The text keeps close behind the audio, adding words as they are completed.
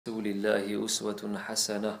رسول الله أسوة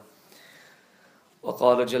حسنة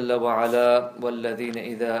وقال جل وعلا والذين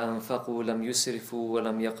إذا أنفقوا لم يسرفوا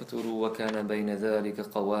ولم يقتروا وكان بين ذلك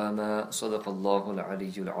قواما صدق الله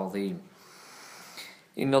العلي العظيم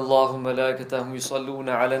إن الله وملائكته يصلون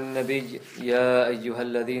على النبي يا أيها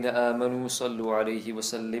الذين آمنوا صلوا عليه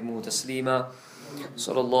وسلموا تسليما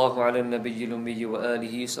صلى الله على النبي الأمي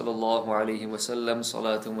وآله صلى الله عليه وسلم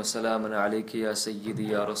صلاة وسلاما عليك يا سيدي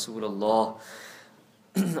يا رسول الله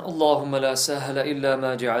اللهم لا سهل إلا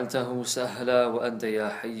ما جعلته سهلا وأنت يا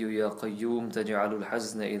حي يا قيوم تجعل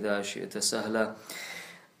الحزن إذا شئت سهلا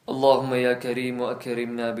اللهم يا كريم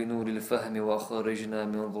أكرمنا بنور الفهم وأخرجنا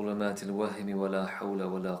من ظلمات الوهم ولا حول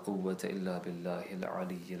ولا قوة إلا بالله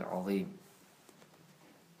العلي العظيم.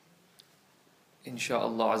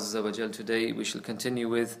 Inshallah Azza wa Jal, today we shall continue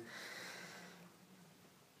with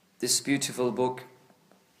this beautiful book,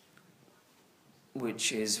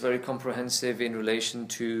 which is very comprehensive in relation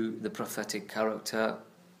to the prophetic character,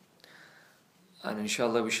 and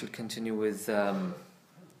inshallah we shall continue with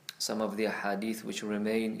some of the hadith which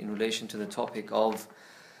remain in relation to the topic of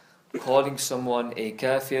calling someone a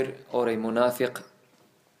kafir or a munafiq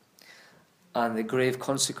and the grave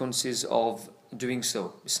consequences of doing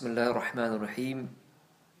so. Bismillah ar-Rahman ar-Rahim.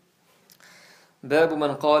 Babu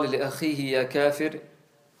man qala li akhihi ya kafir,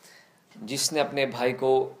 जिसने अपने भाई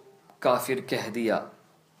को काफिर कह दिया.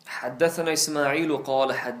 حدثنا إسماعيل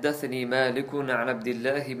قال حدثني مالك عن عبد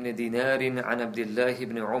الله بن دينار عن عبد الله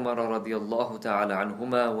بن عمر رضي الله تعالى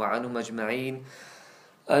عنهما وعنهم أجمعين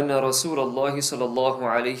أن رسول الله صلى الله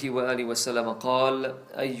عليه وآله وسلم قال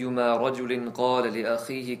أيما رجل قال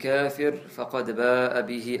لأخيه كافر فقد باء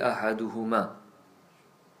به أحدهما.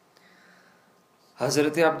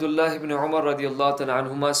 हज़रत अब्दुल्लाह इब्न उमर रदियल्लाहु तआला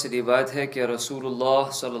अन्हुमा से रिवायत है कि रसूलुल्लाह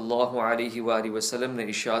सल्लल्लाहु अलैहि वसल्लम ने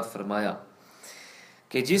इरशाद फरमाया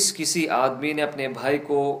कि जिस किसी आदमी ने अपने भाई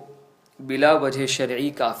को बिला वजह शरई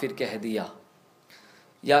काफिर कह दिया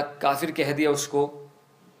या काफिर कह दिया उसको,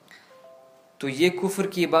 तो ये कुफ्र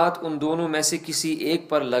की बात उन दोनों में से किसी एक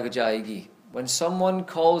पर लग जाएगी. When someone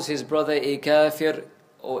calls his brother a kafir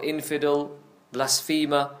or infidel,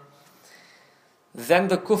 blasphemer, then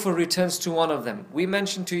the kufr returns to one of them. We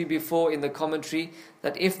mentioned to you before in the commentary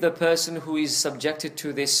that if the person who is subjected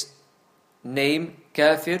to this name,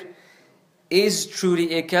 kafir, is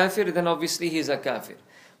truly a kafir, then obviously he is a kafir.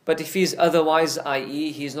 But if he is otherwise,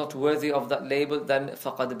 i.e. he is not worthy of that label, then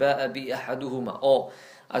فَقَدْ بَاءَ بِي أَحَدُهُمَا. Or,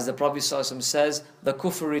 as the Prophet ﷺ says, the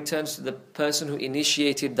kufr returns to the person who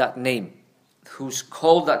initiated that name, who's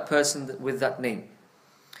called that person with that name.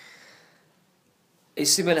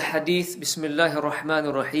 اسم الحديث بسم الله الرحمن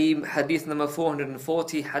الرحيم. حديث number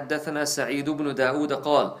 440. حدثنا سعيد بن داود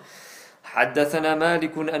قال حدثنا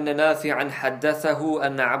مالك أن نافعا حدثه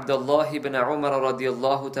أن عبد الله بن عمر رضي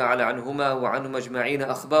الله تعالى عنهما وعنهم أجمعين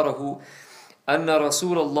أخبره أن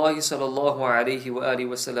رسول الله صلى الله عليه وآله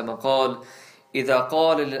وسلم قال إذا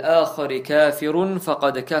قال للآخر كافر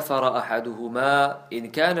فقد كفر أحدهما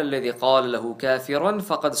إن كان الذي قال له كافرا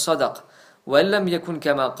فقد صدق وإن لم يكن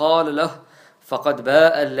كما قال له فقد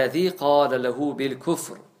باء الذي قال له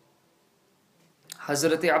بالكفر.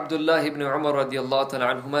 हज़रत अब्दुल्लाह इब्न उमर रदियल्लाहु तआला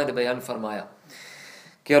अन्हुमा ने बयान फरमाया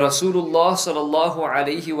कि रसूलुल्लाह सल्लल्लाहु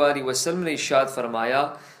अलैहि वसल्लम ने इरशाद फरमाया,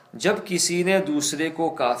 जब किसी ने दूसरे को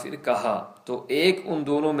काफिर कहा तो एक उन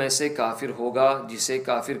दोनों में से काफिर होगा जिसे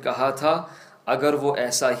काफिर कहा था. अगर वो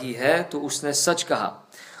ऐसा ही है तो उसने सच कहा,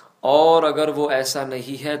 और अगर वो ऐसा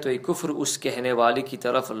नहीं है तो एक कुफ्र उस कहने वाले की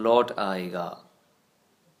तरफ लौट आएगा.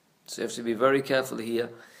 So you have to be very careful here.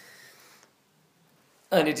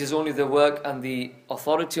 And it is only the work and the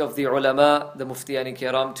authority of the ulama, the muftiyan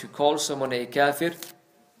kiram, to call someone a kafir.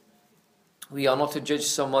 We are not to judge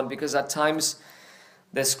someone, because at times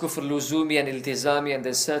there's kufr luzumi and iltizami, and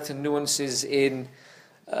there's certain nuances in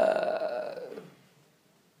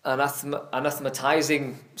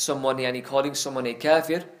anathematizing someone, yani calling someone a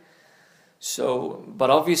kafir. So, but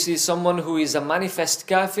obviously someone who is a manifest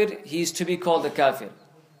kafir, he is to be called a kafir.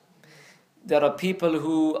 There are people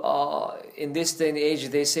who are, in this day and age,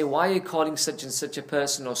 they say, why are you calling such and such a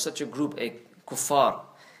person or such a group a kuffar,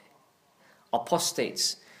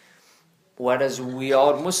 apostates? Whereas we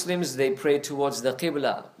are Muslims, they pray towards the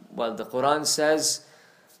Qibla. Well, the Quran says,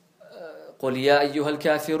 قُلْ يَا أَيُّهَا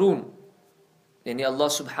الْكَافِرُونَ. Yani Allah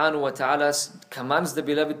subhanahu wa ta'ala commands the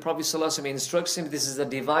beloved Prophet sallallahu alaihi wasallam, instructs him. This is a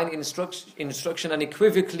divine instruction,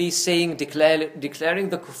 unequivocally saying, declaring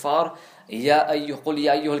the kuffar, قُلْ يَا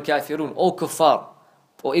أَيُّهَا الْكَافِرُونَ, O kuffar,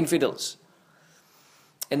 O infidels.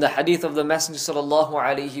 In the hadith of the Messenger sallallahu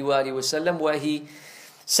alaihi wasallam, where he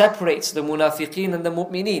separates the munafiqeen and the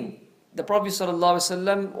mu'mineen, the Prophet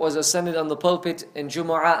ﷺ was ascended on the pulpit in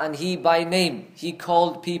Jumu'ah, and he by name, he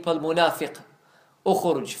called people munafiq.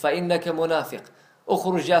 Ukhruj, فَإِنَّكَ munafiq.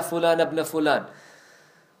 Ukhruj ya fulan ibn fulan.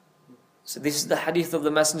 So this is the hadith of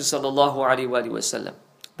the Messenger sallallahu alaihi wasallam.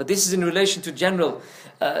 But this is in relation to general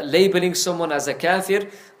labeling someone as a kafir.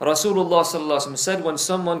 Rasulullah sallallahu alaihi wasallam said, when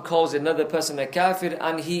someone calls another person a kafir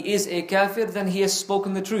and he is a kafir, then he has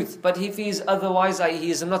spoken the truth. But if he is otherwise,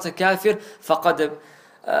 he is not a kafir, فَقَدْ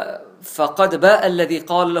بَاءَ الَّذِي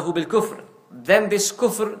قَالَ لَهُ بِالْكُفْرِ. Then this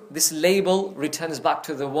kufr, this label returns back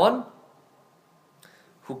to the one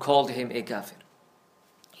who called him a kafir.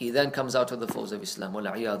 He then comes out of the fold of Islam.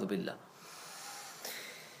 وَالْعِيَاذُ بِاللَّهِ.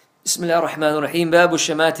 Bismillah ar-Rahman ar-Rahim. Babu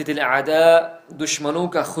shamatit al-a'da,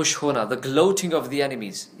 dushmanun ka khush hona, the gloating of the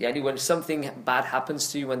enemies. Yani when something bad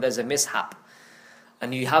happens to you, when there's a mishap,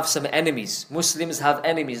 and you have some enemies. Muslims have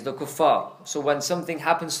enemies, the kuffar. So when something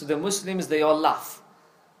happens to the Muslims, they all laugh.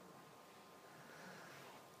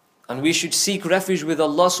 And we should seek refuge with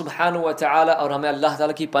Allah subhanahu wa ta'ala, और हमें Allah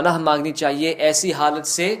ta'ala की पनाह मांगनी चाहिए ऐसी हालत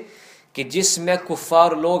से कि जिसमें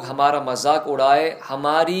कुफ्फार लोग हमारा मजाक उड़ाए,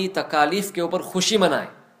 हमारी तकालीफ के ऊपर खुशी मनाएं.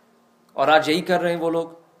 और आज यही कर रहे हैं वो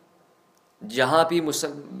लोग. जहाँ भी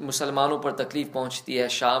मुसलमानों पर तकलीफ पहुँचती है,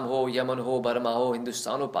 शाम हो, यमन हो, बर्मा हो,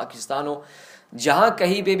 हिंदुस्तान हो, पाकिस्तान हो, जहाँ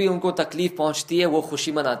कहीं पे भी उनको तकलीफ पहुँचती है, वो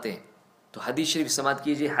खुशी मनाते हैं. तो हदीस शरीफ समात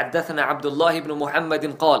कीजिए. हद्दथना अब्दुल्लाह इब्न मुहम्मद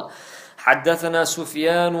क़ाल हद्दथना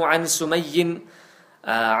सुफियान अन सुमय्य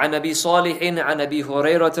عن أبي صالح عن أبي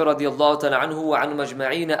هريرة رضي الله تعالى عنه وعن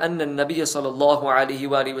مجمعين أن النبي صلى الله عليه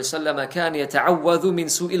وآله وسلم كان يتعوذ من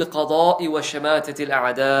سوء القضاء وشماتة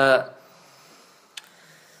الأعداء.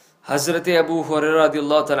 हज़रत अबू हुरैरा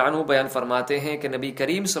रज़ियल्लाहु तआला अन्हु बयान फरमाते हैं कि नबी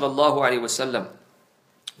करीम सल्लल्लाहु अलैहि वसल्लम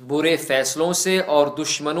बुरे फैसलों से और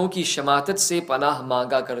दुश्मनों की शमातत से पनाह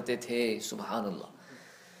मांगा करते थे. सुभान अल्लाह.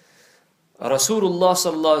 Rasulullah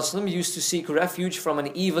sallallahu alaihi wasallam used to seek refuge from an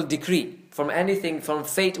evil decree, from anything, from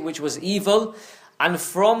fate which was evil, and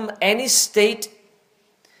from any state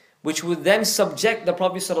which would then subject the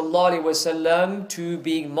Prophet sallallahu alaihi wasallam to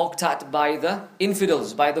being mocked at by the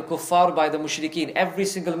infidels, by the kuffar, by the mushrikeen. Every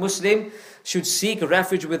single Muslim should seek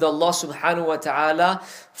refuge with Allah subhanahu wa ta'ala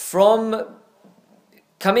from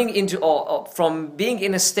coming into, or from being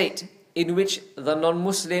in a state in which the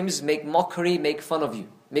non-Muslims make mockery, make fun of you,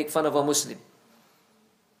 make fun of a Muslim.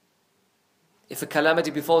 If a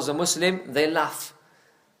calamity befalls a Muslim, they laugh,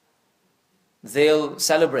 they'll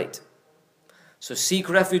celebrate. So seek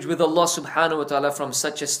refuge with Allah subhanahu wa ta'ala from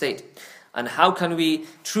such a state. And how can we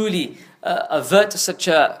truly avert such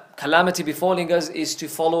a calamity befalling us is to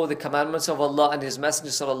follow the commandments of Allah and His Messenger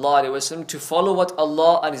sallallahu alaihi wasallam, to follow what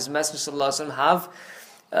Allah and His Messenger sallallahu alaihi wasallam have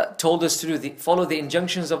told us to do. Follow the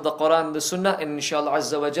injunctions of the Quran and the Sunnah, and inshallah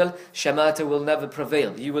azza wa jal, shamata will never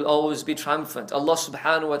prevail. You will always be triumphant. Allah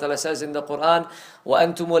subhanahu wa ta'ala says in the Quran,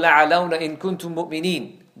 وَأَنْتُمُ لَعَلَوْنَ إِن كُنْتُم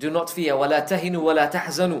مُؤْمِنِينَ. Do not fear, وَلَا تَهِنُوا وَلَا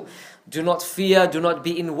تَحْزَنُوا. Do not fear, do not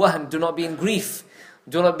be in wahn, do not be in grief,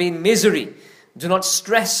 do not be in misery, do not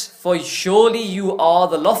stress, for surely you are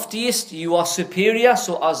the loftiest, you are superior,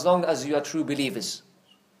 so as long as you are true believers.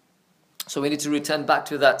 So we need to return back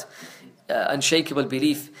to that unshakable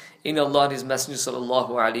belief in Allah and His Messenger sallallahu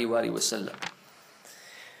alaihi wasallam.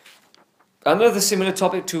 Another similar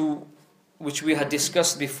topic to which we had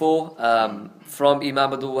discussed before from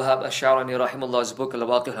Imam Abdul Wahhab Ash-Sha'rani rahimahullah's book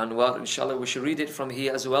Al-Waqih Al-Anwar. Inshallah we should read it from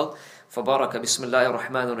here as well. Fabaraka. Bismillahir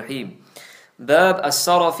Rahmanir Rahim. Bab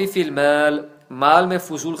as-sarafi fil mal, mal mein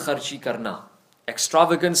fuzul kharchi karna,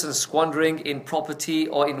 extravagance and squandering in property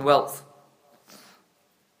or in wealth.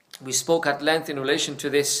 We spoke at length in relation to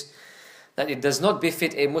this, that it does not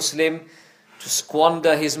befit a Muslim to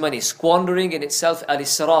squander his money. Squandering in itself,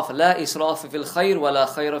 al-israf, la israf fil khayr wa la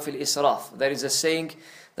khayra fil israf. There is a saying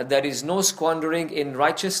that there is no squandering in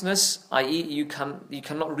righteousness, i.e. you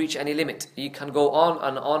cannot reach any limit. You can go on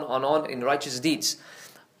and on and on in righteous deeds.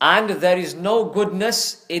 And there is no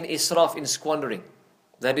goodness in israf, in squandering.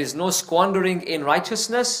 There is no squandering in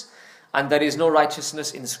righteousness, and there is no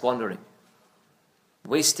righteousness in squandering.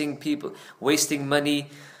 Wasting people, wasting money.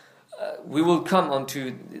 We will come on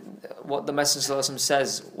to what the Messenger ﷺ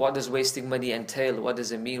says. What does wasting money entail? What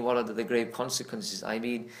does it mean? What are the grave consequences? I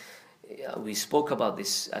mean, we spoke about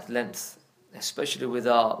this at length, especially with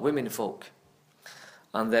our women folk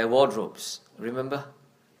and their wardrobes. Remember?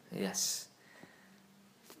 Yes.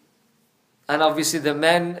 And obviously the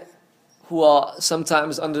men who are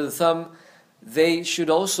sometimes under the thumb, they should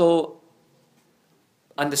also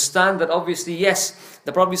understand that obviously, yes,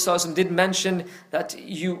 the Prophet ﷺ did mention that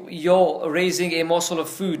you're raising a morsel of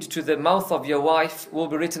food to the mouth of your wife will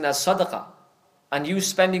be written as sadaqah. And you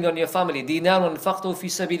spending on your family, dinar anfaqtahu fi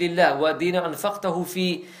sabilillah wa dinar anfaqtahu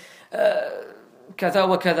fi كذا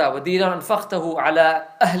وكذا ودينار أنفقته على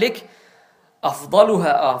أهلك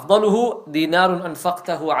أفضله دينار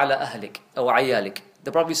أنفقته على أهلك أو عيالك.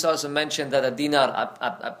 The Prophet ﷺ mentioned that a dinar,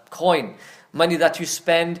 a coin, money that you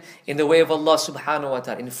spend in the way of Allah subhanahu wa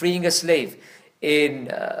ta'ala, in freeing a slave,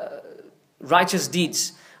 in righteous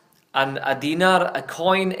deeds, and a dinar, a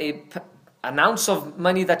coin, an ounce of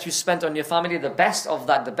money that you spent on your family, the best of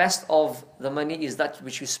that, the best of the money is that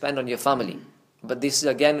which you spend on your family. But this is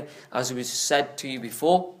again, as we said to you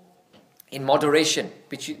before, in moderation,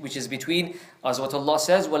 which is between, as what Allah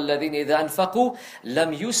says, وَالَّذِينَ إِذَا أَنفَقُوا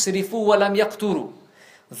لَمْ يُسْرِفُوا وَلَمْ يَقْتُرُوا.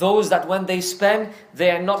 Those that when they spend, they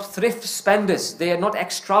are not thrift spenders, they are not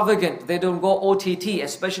extravagant, they don't go OTT,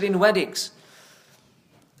 especially in weddings.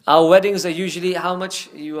 Our weddings are usually, how much?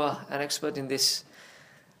 You are an expert in this.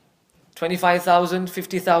 25,000,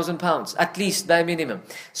 50,000 pounds, at least, bare minimum.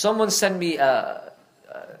 Someone sent me a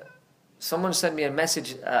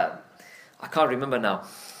message, I can't remember now,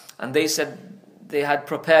 and they said they had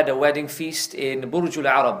prepared a wedding feast in Burj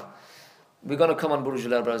Al-Arab. We're going to come on Burj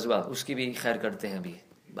Al-Arab as well. Uski bhi khair karte hain abhi,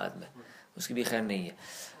 baad mein. Uski bhi khair nahi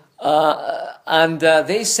hai. And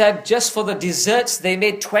they said just for the desserts, they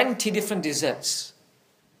made 20 different desserts.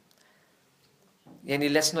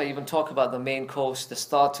 Yani, let's not even talk about the main course, the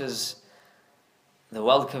starters, the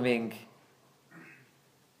welcoming.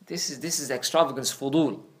 This is extravagance,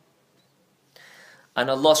 fudul. And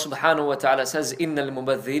Allah subhanahu wa ta'ala says, إِنَّ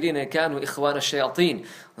الْمُبَذِّرِينَ كَانُوا إِخْوَانَ الشَّيَاطِينَ.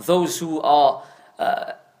 Those who are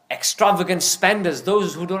extravagant spenders,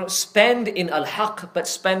 those who don't spend in al-haq, but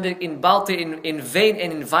spend it in batil, in vain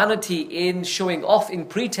and in vanity, in showing off, in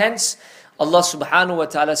pretense, Allah subhanahu wa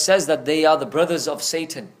ta'ala says that they are the brothers of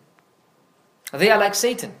Satan. They are like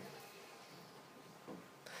Satan.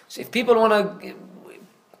 So if people want to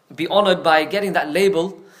be honored by getting that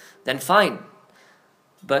label, then fine.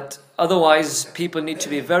 But otherwise, people need to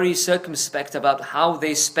be very circumspect about how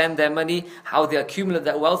they spend their money, how they accumulate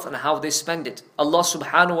their wealth, and how they spend it. Allah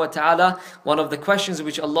subhanahu wa ta'ala, one of the questions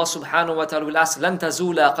which Allah subhanahu wa ta'ala will ask, لَن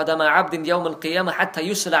تَزُولَ قَدَمَ عَبْدٍ يَوْمَ الْقِيَامَةِ حَتَّى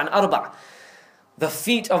يُسْأَلَ عَنْ أَرْبَعٍ. The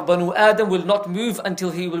feet of Banu Adam will not move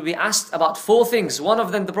until he will be asked about 4 things. One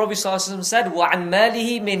of them, the Prophet ﷺ said, وَعَنْ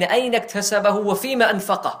مَالِهِ مِنْ أَيْنَ اكْتَسَبَهُ وَفِيمَ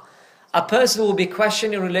أَنْفَقَهُ. A person will be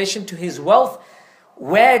questioned in relation to his wealth.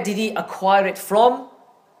 Where did he acquire it from?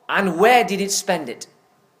 And where did it spend it?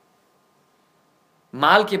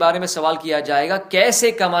 माल के बारे में सवाल किया जाएगा,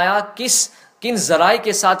 कैसे कमाया, किन ज़राए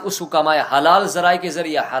के साथ उसको कमाया, हलाल ज़राए के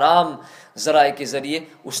ज़रिए, हराम ज़राए के ज़रिए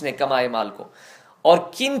उसने कमाए माल को,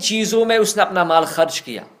 और किन चीज़ों में उसने अपना माल खर्च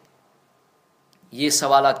किया. ये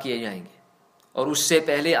सवालात किए जाएंगे. और उससे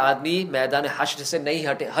पहले आदमी मैदान हश्र से नहीं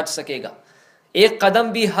हट सकेगा, एक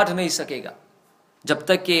कदम भी हट नहीं सकेगा जब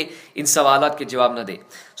तक कि इन सवालात के जवाब न दे.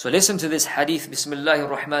 So listen to this hadith. Bismillahir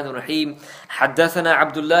Rahmanir Rahim. حدثنا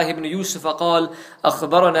عبد الله بن يوسف قال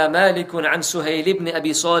أخبرنا مالك عن سهيل بن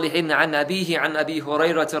أبي صالح عن أبيه عن أبي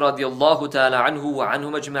هريرة رضي الله تعالى عنه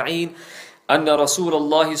وعنهم أجمعين أن رسول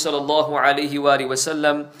الله صلى الله عليه وآله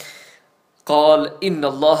وسلم قال إن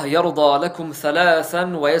الله يرضى لكم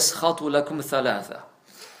ثلاثا ويسخط لكم ثلاثا.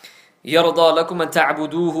 يرضى لكم أن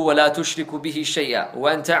تعبدوه ولا تشركوا به شيئا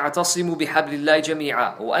وأن تعتصموا بحبل الله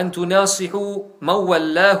جميعا وأن تناصحوا من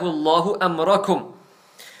ولاه الله أمركم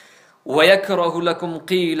ويكره لكم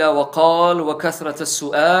قيل وقال وكثرة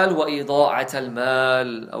السؤال وإضاعة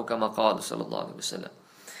المال أو كما قال صلى الله عليه وسلم.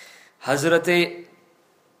 حضرت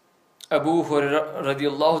अबू हुरैरा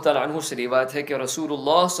रज़ियल्लाहु ताला अन्हु से रिवायत है कि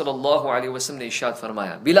रसूलुल्लाह सल्लल्लाहु अलैहि वसल्लम ने इरशाद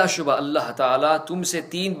फरमाया, बिलाशुबा अल्लाह ताला तुमसे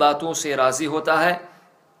 3 बातों से राज़ी होता है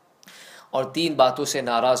और 3 बातों से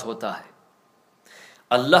नाराज़ होता है.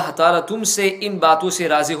 अल्लाह ताला तुमसे इन बातों से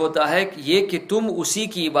राज़ी होता है कि ये कि तुम उसी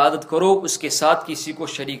की इबादत करो, उसके साथ किसी को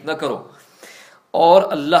शरीक न करो, और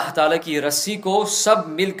अल्लाह ताला की रस्सी को सब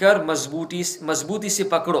मिलकर मजबूती से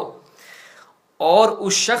पकड़ो, और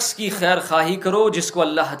उस शख्स की खैर खाही करो जिसको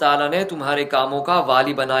अल्लाह ताला ने तुम्हारे कामों का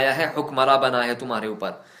वाली बनाया है, हुक्मरां बनाया है तुम्हारे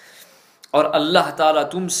ऊपर. और अल्लाह ताला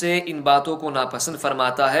तुमसे इन बातों को नापसंद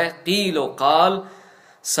फरमाता है, क़ील व क़ाल,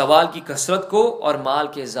 सवाल की कसरत को और माल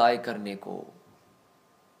के ज़ाय करने को.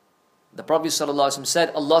 The Prophet ﷺ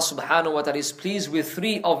said, Allah subhanahu wa ta'ala is pleased with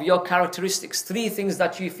 3 of your characteristics. 3 things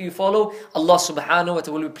that if you follow, Allah subhanahu wa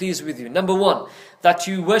ta'ala will be pleased with you. Number 1, that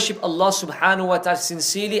you worship Allah subhanahu wa ta'ala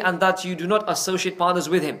sincerely and that you do not associate partners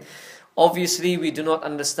with Him. Obviously, we do not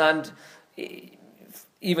understand,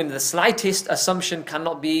 even the slightest assumption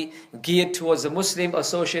cannot be geared towards a Muslim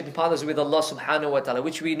associating partners with Allah subhanahu wa ta'ala,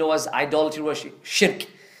 which we know as idolatry worship, shirk.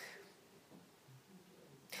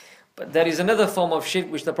 But there is another form of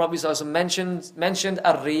shirk which the Prophet also mentioned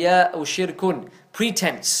ar-riya' shirkun,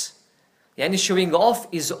 pretense. Yani showing off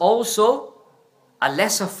is also a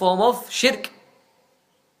lesser form of shirk.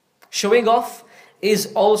 Showing off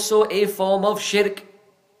is also a form of shirk.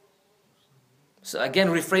 So again,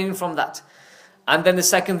 refraining from that. And then the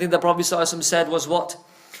second thing the Prophet ﷺ said was what?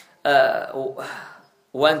 وَأَن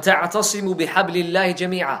تَعْتَصِمُوا بِحَبْلِ اللَّهِ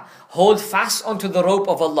جَمِيعًا. Hold fast onto the rope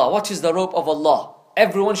of Allah. What is the rope of Allah?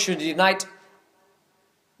 Everyone should unite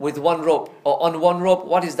with one rope, or on one rope.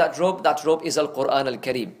 What is that rope? That rope is Al-Quran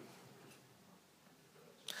Al-Karim.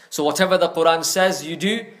 So whatever the Quran says you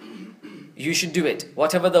do, you should do it.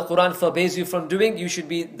 Whatever the Quran forbids you from doing, you should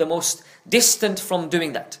be the most distant from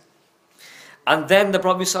doing that. And then the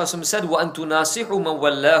Prophet ﷺ said, وَأَن تُنَاصِحُوا مَنْ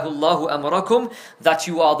وَاللَّهُ اللَّهُ أَمْرَكُمْ, that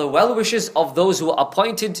you are the well-wishers of those who are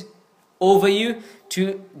appointed over you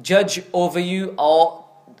to judge over you, or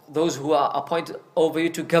those who are appointed over you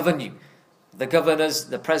to govern you. The governors,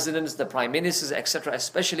 the presidents, the prime ministers, etc.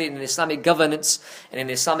 Especially in Islamic governance and in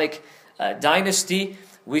Islamic dynasty,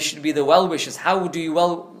 we should be the well-wishers. How do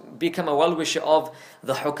you become a well-wisher of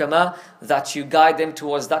the hukama? That you guide them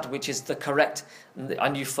towards that which is the correct,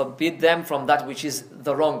 and you forbid them from that which is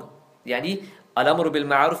the wrong. Yani al-amru bil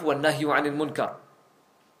ma'ruf wa nahyu 'anil munkar.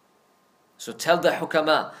 So tell the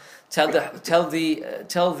hukama, tell the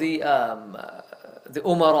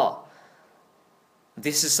umara.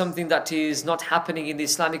 This is something that is not happening in the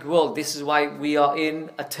Islamic world. This is why we are in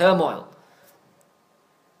a turmoil.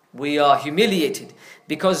 We are humiliated,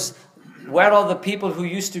 because where are the people who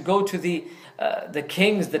used to go to the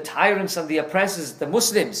kings, the tyrants and the oppressors, the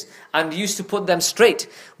Muslims, and used to put them straight?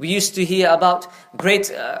 We used to hear about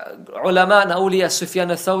great ulama and awliya, Sufyan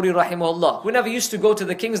al-Thawri rahimahullah. We never used to go to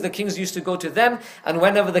the kings used to go to them, and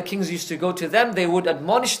whenever the kings used to go to them, they would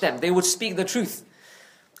admonish them, they would speak the truth.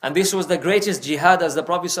 And this was the greatest jihad, as the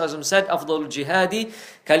Prophet ﷺ said, أفضل الجهاد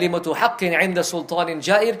كلمة حق عند سلطان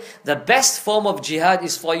جائر. The best form of jihad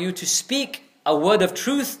is for you to speak a word of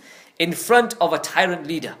truth in front of a tyrant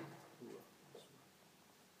leader.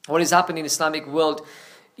 What is happening in the Islamic world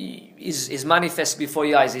is manifest before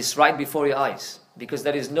your eyes, is right before your eyes, because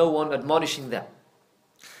there is no one admonishing them.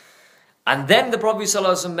 And then the Prophet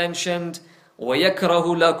ﷺ mentioned, وَيَكْرَهُ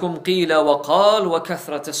لَكُمْ قِيلَ وَقَالْ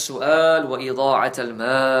وَكَثْرَةَ السُّؤَالِ وَإِضَاعَةَ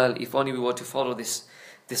الْمَالِ. If only we were to follow this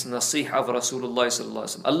nasihah of Rasulullah sallallahu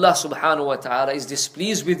alaihi wasallam. Allah subhanahu wa ta'ala is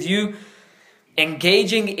displeased with you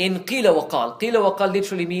engaging in qila wa qal. Qila wa qal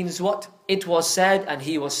literally means what? It was said and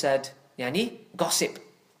he was said. Yani gossip.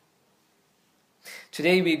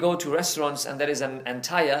 Today we go to restaurants and there is an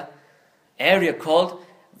entire area called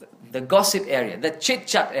the gossip area, the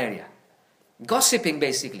chit-chat area. Gossiping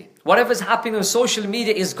basically. Whatever's happening on social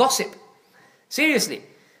media is gossip. Seriously.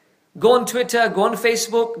 Go on Twitter, go on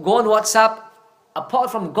Facebook, go on WhatsApp.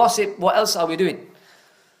 Apart from gossip, what else are we doing?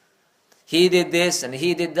 He did this and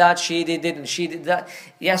he did that, she did it and she did that.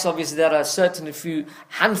 Yes, obviously there are certain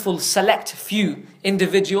select few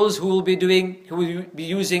individuals who will be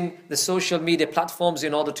using the social media platforms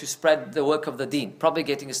in order to spread the work of the deen,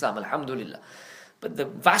 propagating Islam, alhamdulillah. But the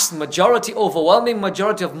vast majority, overwhelming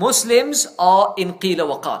majority of Muslims are in qila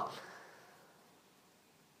wa qal.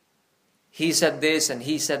 He said this and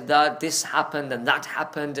he said that, this happened and that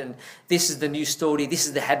happened, and this is the new story, this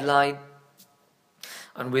is the headline.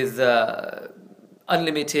 And with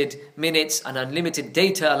unlimited minutes and unlimited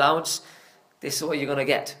data allowance, this is what you're going to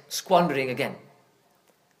get. Squandering again.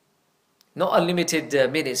 Not unlimited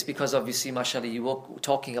minutes, because obviously, mashallah, you were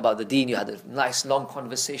talking about the deen, you had a nice long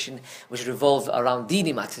conversation which revolved around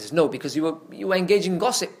deeni matters. No, because you were engaging in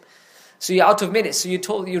gossip. So you're out of minutes. So you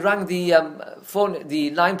rang the phone,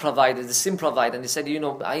 the line provider, the SIM provider, and they said,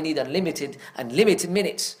 I need unlimited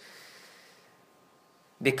minutes.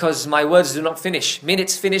 Because my words do not finish.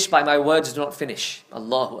 Minutes finish by my words do not finish.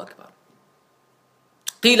 Allahu Akbar.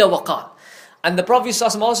 Qila wa qal. And the Prophet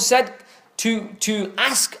ﷺ also said to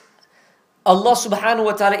ask, Allah subhanahu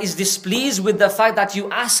wa ta'ala is displeased with the fact that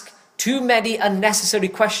you ask too many unnecessary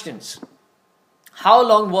questions. How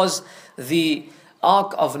long was the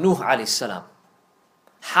ark of Nuh alayhi salam?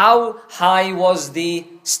 How high was the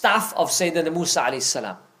staff of Sayyidina Musa alayhi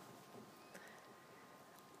salam?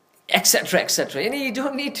 Etc, etc. You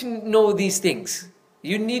don't need to know these things.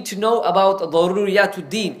 You need to know about daruriyatud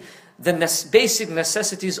deen, the basic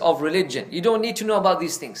necessities of religion. You don't need to know about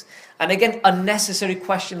these things. And again, unnecessary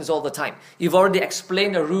questions all the time. You've already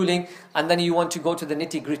explained a ruling and then you want to go to the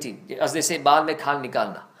nitty-gritty. As they say, baal mein khal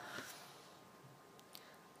nikalna.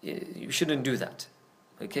 You shouldn't do that.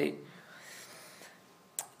 Okay?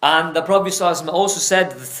 And the Prophet ﷺ also said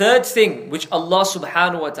the third thing which Allah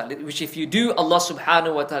subhanahu wa ta'ala, which if you do, Allah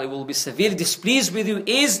subhanahu wa ta'ala will be severely displeased with you,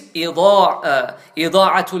 is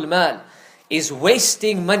ida'atul mal, is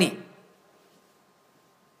wasting money.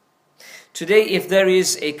 Today, if there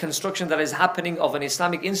is a construction that is happening of an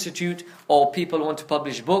Islamic institute, or people want to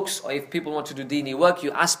publish books, or if people want to do dini work,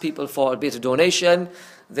 you ask people for a bit of donation,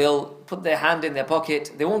 they'll put their hand in their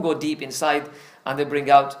pocket, they won't go deep inside, and they bring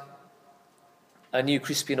out a new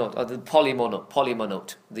crispy note, or the polymer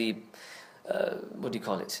note, the, what do you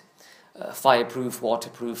call it? Fireproof,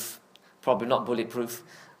 waterproof, probably not bulletproof,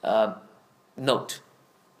 note.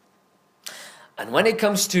 And when it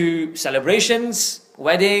comes to celebrations,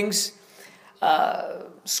 weddings,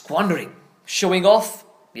 squandering, showing off,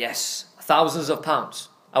 yes, thousands of pounds.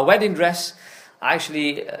 A wedding dress, I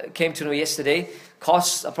actually came to know yesterday,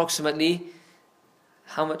 costs approximately,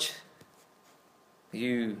 how much?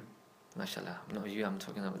 Mashallah, not you, I'm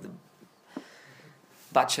talking about the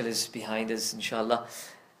bachelors behind us, inshallah.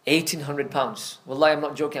 £1,800. Wallahi, I'm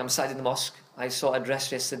not joking, I'm sat in the mosque. I saw a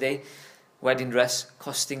dress yesterday, wedding dress,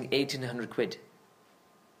 costing 1,800 quid.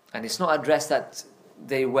 And it's not a dress that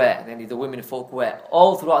they wear, any the women folk wear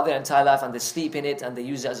all throughout their entire life, and they sleep in it, and they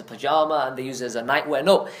use it as a pajama, and they use it as a nightwear.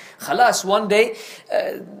 No, khalas, one day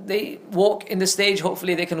they walk in the stage,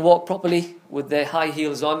 hopefully they can walk properly with their high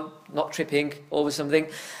heels on, not tripping over something,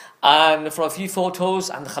 and for a few photos,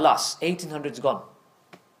 and khalas, 1,800 is gone.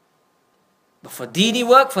 But for deeni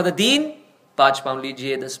work, for the deen, £5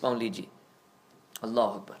 lijiye, £10 lijiye.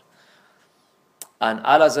 Allahu Akbar. And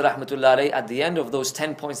Al-Azhari rahmatullah alayhi, at the end of those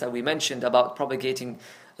 10 points that we mentioned about propagating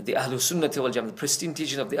the Ahlul Sunnah wal Jama'ah, the pristine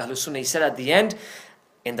teaching of the Ahlul Sunnah, he said at the end,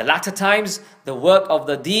 in the latter times, the work of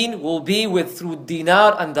the deen will be through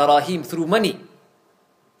dinar and darahim, through money.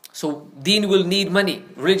 So deen will need money,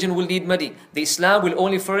 religion will need money. The Islam will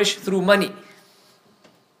only flourish through money.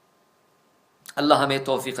 Allah hame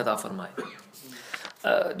tawfiq ata farmaye.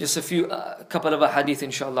 Just a couple of hadith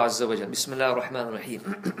inshallah azza wa jal. Bismillah ar-Rahman ar-Rahim.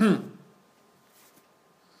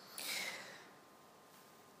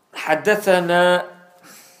 حدثنا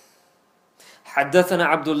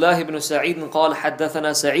عبد الله بن سعيد قال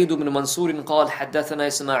حدثنا سعيد بن منصور قال حدثنا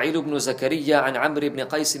إسماعيل بن زكريا عن عمرو بن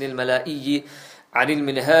قيس الملائي عن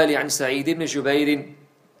المنهال عن سعيد بن جبير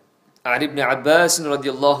عن ابن عباس رضي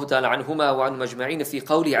الله تعالى عنهما وعن مجمعين في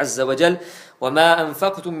قوله عز وجل وما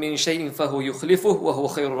أنفقتم من شيء فهو يخلفه وهو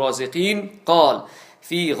خير الرازقين قال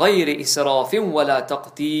في غير إسراف ولا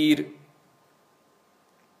تقتير.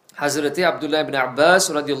 حضرت عبداللہ ابن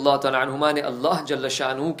عباس رضی اللہ تعالی عنہما نے اللہ جل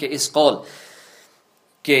شانہ کے اس قول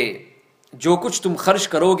کہ جو کچھ تم خرچ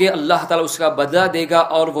کرو گے اللہ تعالی اس کا بدلہ دے گا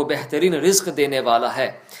اور وہ بہترین رزق دینے والا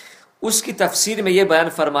ہے، اس کی تفسیر میں یہ بیان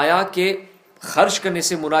فرمایا کہ خرچ کرنے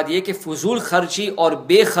سے مراد یہ کہ فضول خرچی اور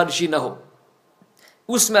بے خرچی نہ ہو،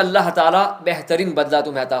 اس میں اللہ تعالی بہترین بدلہ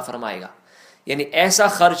تمہیں عطا فرمائے گا. یعنی ایسا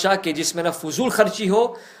خرچہ کہ جس میں نہ فضول خرچی ہو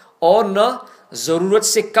اور نہ ضرورت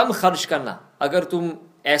سے کم خرچ کرنا. اگر تم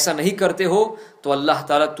ایسا نہیں کرتے ہو تو اللہ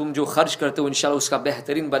تعالیٰ تم جو خرچ کرتے ہو انشاءاللہ اس کا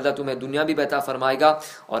بہترین بدلہ تمہیں دنیا بھی عطا فرمائے گا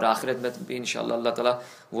اور آخرت میں بھی انشاءاللہ اللہ تعالیٰ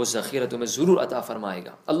وہ ذخیرہ تمہیں ضرور عطا فرمائے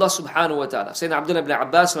گا. Allah subhanahu wa ta'ala, Sayyidina Abdullah ibn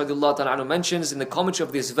Abbas radiallahu ta'ala anhu mentions in the commentary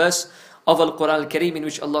of this verse of Al-Quran Al-Karim, in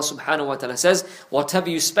which Allah subhanahu wa ta'ala says, whatever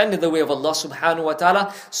you spend in the way of Allah subhanahu wa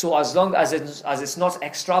ta'ala, so as long as it's not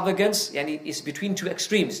extravagance, yani it's between two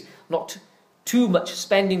extremes, not too much,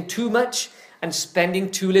 spending too much and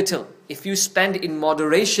spending too little. If you spend in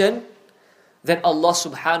moderation, then Allah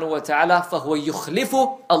subhanahu wa ta'ala, فَهُوَ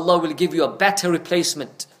يُخْلِفُ, Allah will give you a better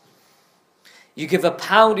replacement. You give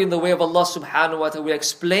 £1 in the way of Allah subhanahu wa ta'ala. We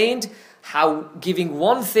explained how giving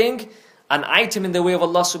one thing, an item in the way of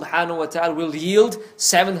Allah subhanahu wa ta'ala, will yield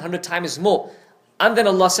 700 times more. And then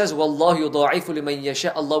Allah says, وَاللَّهُ يُضَاعِفُ لِمَنْ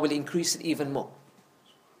يَشَاءُ, Allah will increase it even more.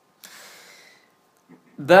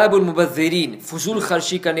 باب المبذرين, فضول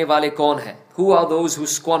خرچی کرنے والے کون ہیں؟ Who are those who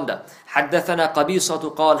squander? حدثنا قبيصة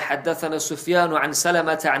قال حدثنا سفيان عن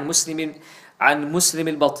سلمة عن مسلم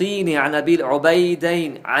البطين عن أبي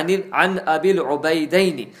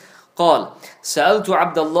العبيدين قال سألت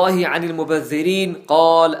عبد الله عن المبذرين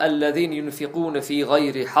قال الذين ينفقون في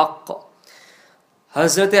غير حق.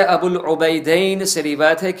 حضرت ابو العبیدین سے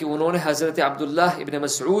روایت ہے کہ انہوں نے حضرت عبداللہ ابن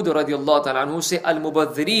مسعود رضی اللہ تعالیٰ عنہ سے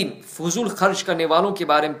المبذرین, فضول خرچ کرنے والوں کے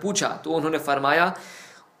بارے میں پوچھا تو انہوں نے فرمایا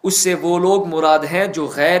اس سے وہ لوگ مراد ہیں جو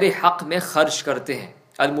غیر حق میں خرچ کرتے ہیں.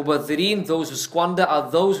 المبذرین, those who squander, are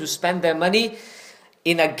those who spend their money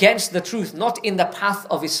in against the truth, not in the path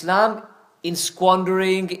of Islam, in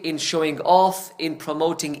squandering, in showing off, in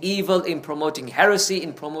promoting evil, in promoting heresy,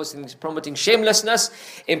 in promoting shamelessness,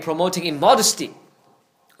 in promoting immodesty.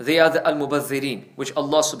 They are the al-mubadhirin, which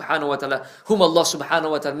Allah subhanahu wa ta'ala, whom Allah subhanahu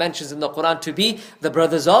wa ta'ala mentions in the Quran to be the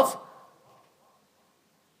brothers of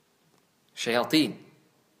shayateen.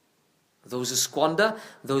 Those who squander,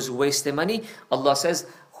 those who waste their money, Allah says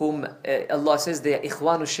they are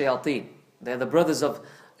ikhwanu shayateen. They are the brothers of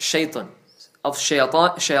shaitan. of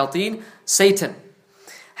shayateen, Satan.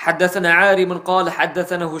 حدثنا عارم قال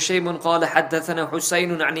حدثنا هشيم قال حدثنا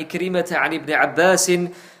حسين عن كريمة عن ابن عباس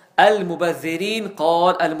المبذرين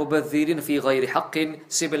قال المبذرين في غير حق.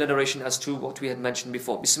 Similar narration as to what we had mentioned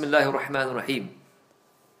before. بسم الله الرحمن الرحيم.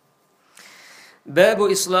 باب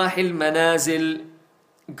إصلاح المنازل,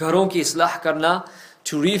 घरों की इस्लाह करना,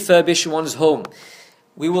 to refurbish one's home.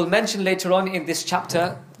 We will mention later on in this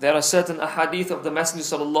chapter, there are certain ahadith of the Messenger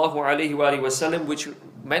sallallahu alaihi wasallam which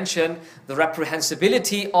mention the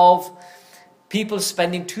reprehensibility of people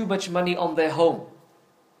spending too much money on their home.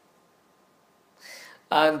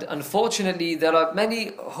 And unfortunately, there are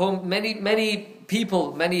many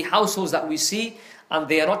people, many households that we see, and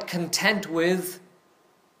they are not content with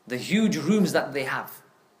the huge rooms that they have.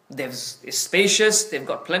 It's spacious, they've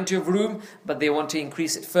got plenty of room, but they want to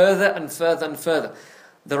increase it further and further and further.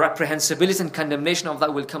 The reprehensibility and condemnation of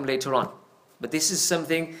that will come later on. But this is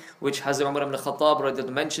something which Hazrat Umar ibn Khattab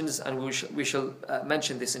mentions, and we shall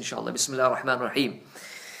mention this inshallah. Bismillah ar-Rahman ar-Rahim.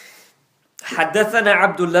 حدثنا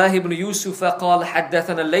عبد الله بن يوسف قال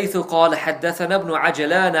حدثنا الليث قال حدثنا ابن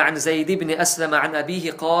عجلان عن زيد بن أسلم عن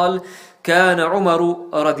أبيه قال كان عمر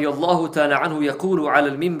رضي الله تعالى عنه يقول على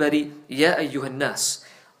المنبر يا أيها الناس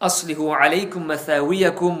أصلحوا عليكم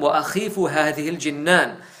مثاويكم وأخيفوا هذه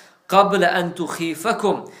الجنان قبل أن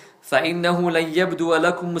تخيفكم فإنه لن يبدو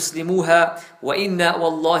لكم مسلموها وإنا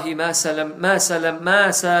والله ما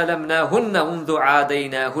سالمناهن منذ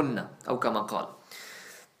عاديناهن أو كما قال.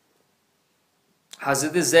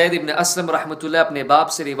 हज़रत ज़ैद इब्न असलम रहमतुल्लाह अपने बाप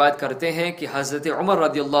से रिवायत करते हैं कि हज़रत उमर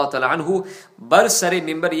रदियल्लाहु तआला अन्हु बरसरे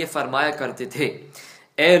मिंबर ये फरमाया करते थे,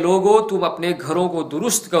 ए लोगो तुम अपने घरों को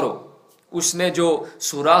दुरुस्त करो, उसमें जो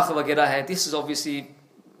सुराख वगैरह है. This is obviously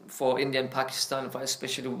for India and Pakistan,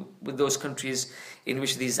 especially with those countries in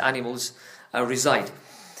which these animals reside.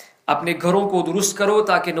 अपने घरों को दुरुस्त करो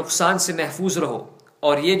ताकि नुकसान से महफूज रहो.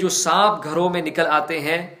 और ये जो सांप घरों में निकल आते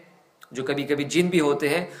हैं, जो कभी कभी जिन भी होते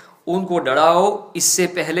हैं, उनको डराओ इससे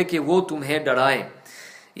पहले कि वो तुम्हें डराएं,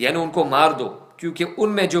 यानी उनको मार दो, क्योंकि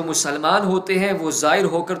उनमें जो मुसलमान होते हैं वो जाहिर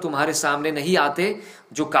होकर तुम्हारे सामने नहीं आते,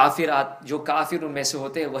 जो काफिर उनमें से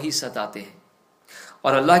होते हैं वही सताते हैं.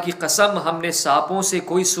 और अल्लाह की कसम हमने सांपों से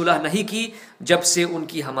कोई सुलह नहीं की जब से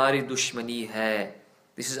उनकी हमारी दुश्मनी है.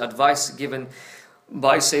 This is advice given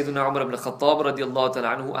by Sayyidina Umar ibn Khattab radiyallahu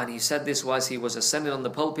ta'ala anhu, and he said this whilst he was ascending on the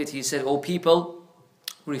pulpit. He said, O people,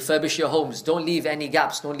 refurbish your homes, don't leave any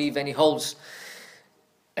gaps, don't leave any holes.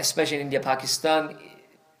 Especially in India, Pakistan,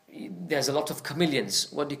 there's a lot of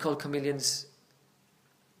chameleons. What do you call chameleons?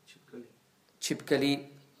 Chipkali,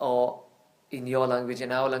 or in your language,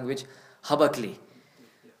 in our language, habakli.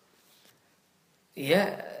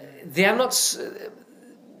 Yeah, they are not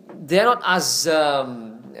as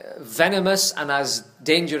venomous and as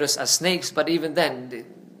dangerous as snakes, but even then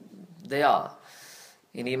they are.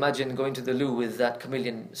 And imagine going to the loo with that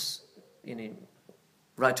chameleon,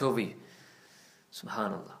 right over you.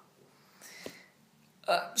 Subhanallah.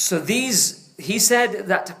 So he said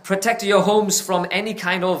that protect your homes from any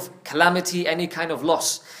kind of calamity, any kind of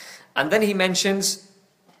loss. And then he mentions,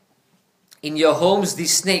 in your homes,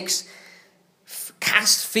 these snakes,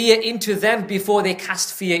 cast fear into them before they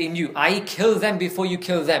cast fear in you. I kill them before you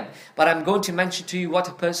kill them. But I'm going to mention to you what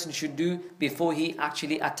a person should do before he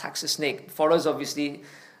actually attacks a snake. For us, obviously,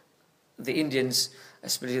 the Indians,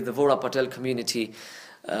 especially the Vora Patel community,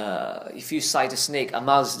 if you sight a snake a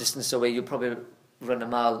mile's distance away, you probably run a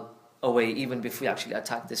mile away even before you actually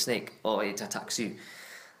attack the snake or it attacks you.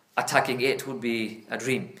 Attacking it would be a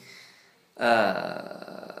dream.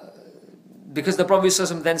 Because the Prophet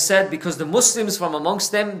ﷺ then said, because the Muslims from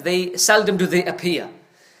amongst them, they seldom do they appear.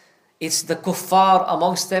 It's the kuffar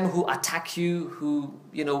amongst them who attack you, who,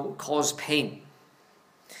 cause pain.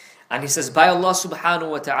 And he says, by Allah subhanahu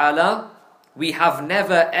wa ta'ala, we have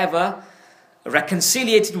never ever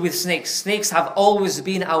reconciliated with snakes. Snakes have always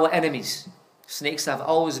been our enemies. Snakes have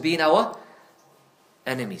always been our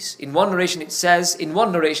enemies. In one narration it says,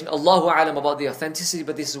 Allahu A'lam about the authenticity,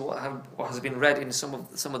 but this is what has been read in some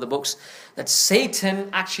of the books, that Satan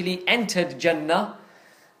actually entered Jannah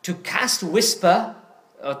to cast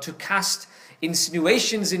to cast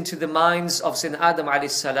insinuations into the minds of Sayyidina Adam alayhi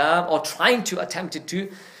salam, or trying to attempt it to,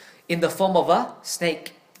 in the form of a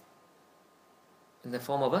snake. In the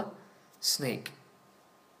form of a snake.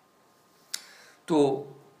 तो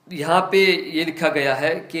यहाँ पे ये लिखा गया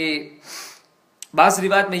है कि बाज़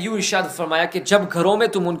रिवायत में यूं इरशाद फरमाया कि जब घरों में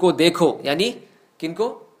तुम उनको देखो, यानी किनको?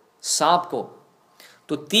 सांप को,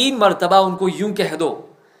 तो 3 मरतबा उनको यूं कह दो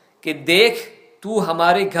कि देख तू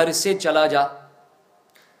हमारे घर से चला जा,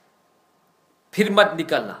 फिर मत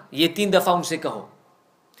निकलना. ये 3 दफा उनसे कहो.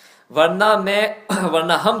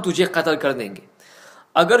 वरना हम तुझे कत्ल कर देंगे।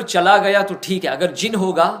 अगर चला गया तो ठीक है, अगर जिन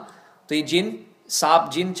होगा तो ये जिन सांप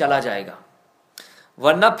जिन चला जाएगा,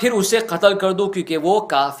 वरना फिर उसे कत्ल कर दो क्योंकि वो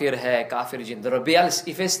काफिर है, काफिर जिन। The rebellious,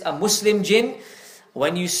 if it's a Muslim jinn,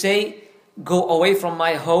 when you say go away from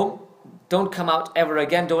my home, don't come out ever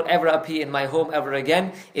again, don't ever appear in my home ever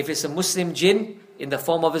again. If it's a Muslim jinn in the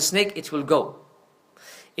form of a snake, it will go.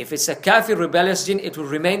 If it's a kafir rebellious jinn, it will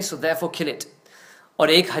remain, so therefore kill it. और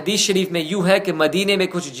एक हदीस शरीफ में यूं है कि मदीने में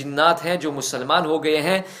कुछ जिन्नात हैं जो मुसलमान हो गए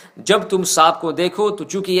हैं, जब तुम सांप को देखो तो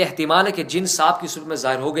चूंकि यह एहतिमाल है कि जिन सांप की सूरत में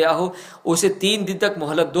जाहिर हो गया हो, उसे 3 दिन तक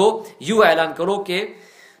मोहलत दो, यूं ऐलान करो कि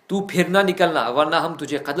तू फिर ना निकलना वरना हम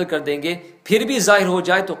तुझे कत्ल कर देंगे। फिर भी जाहिर हो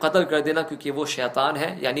जाए तो कत्ल कर देना क्योंकि वो शैतान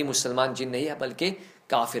है, यानी मुसलमान जिन नहीं है बल्कि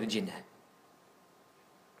काफिर जिन है।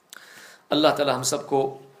 अल्लाह ताला हम सबको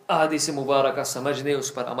हदीस मुबारक समझने, उस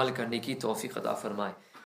पर अमल करने की तौफीक अता फरमाए।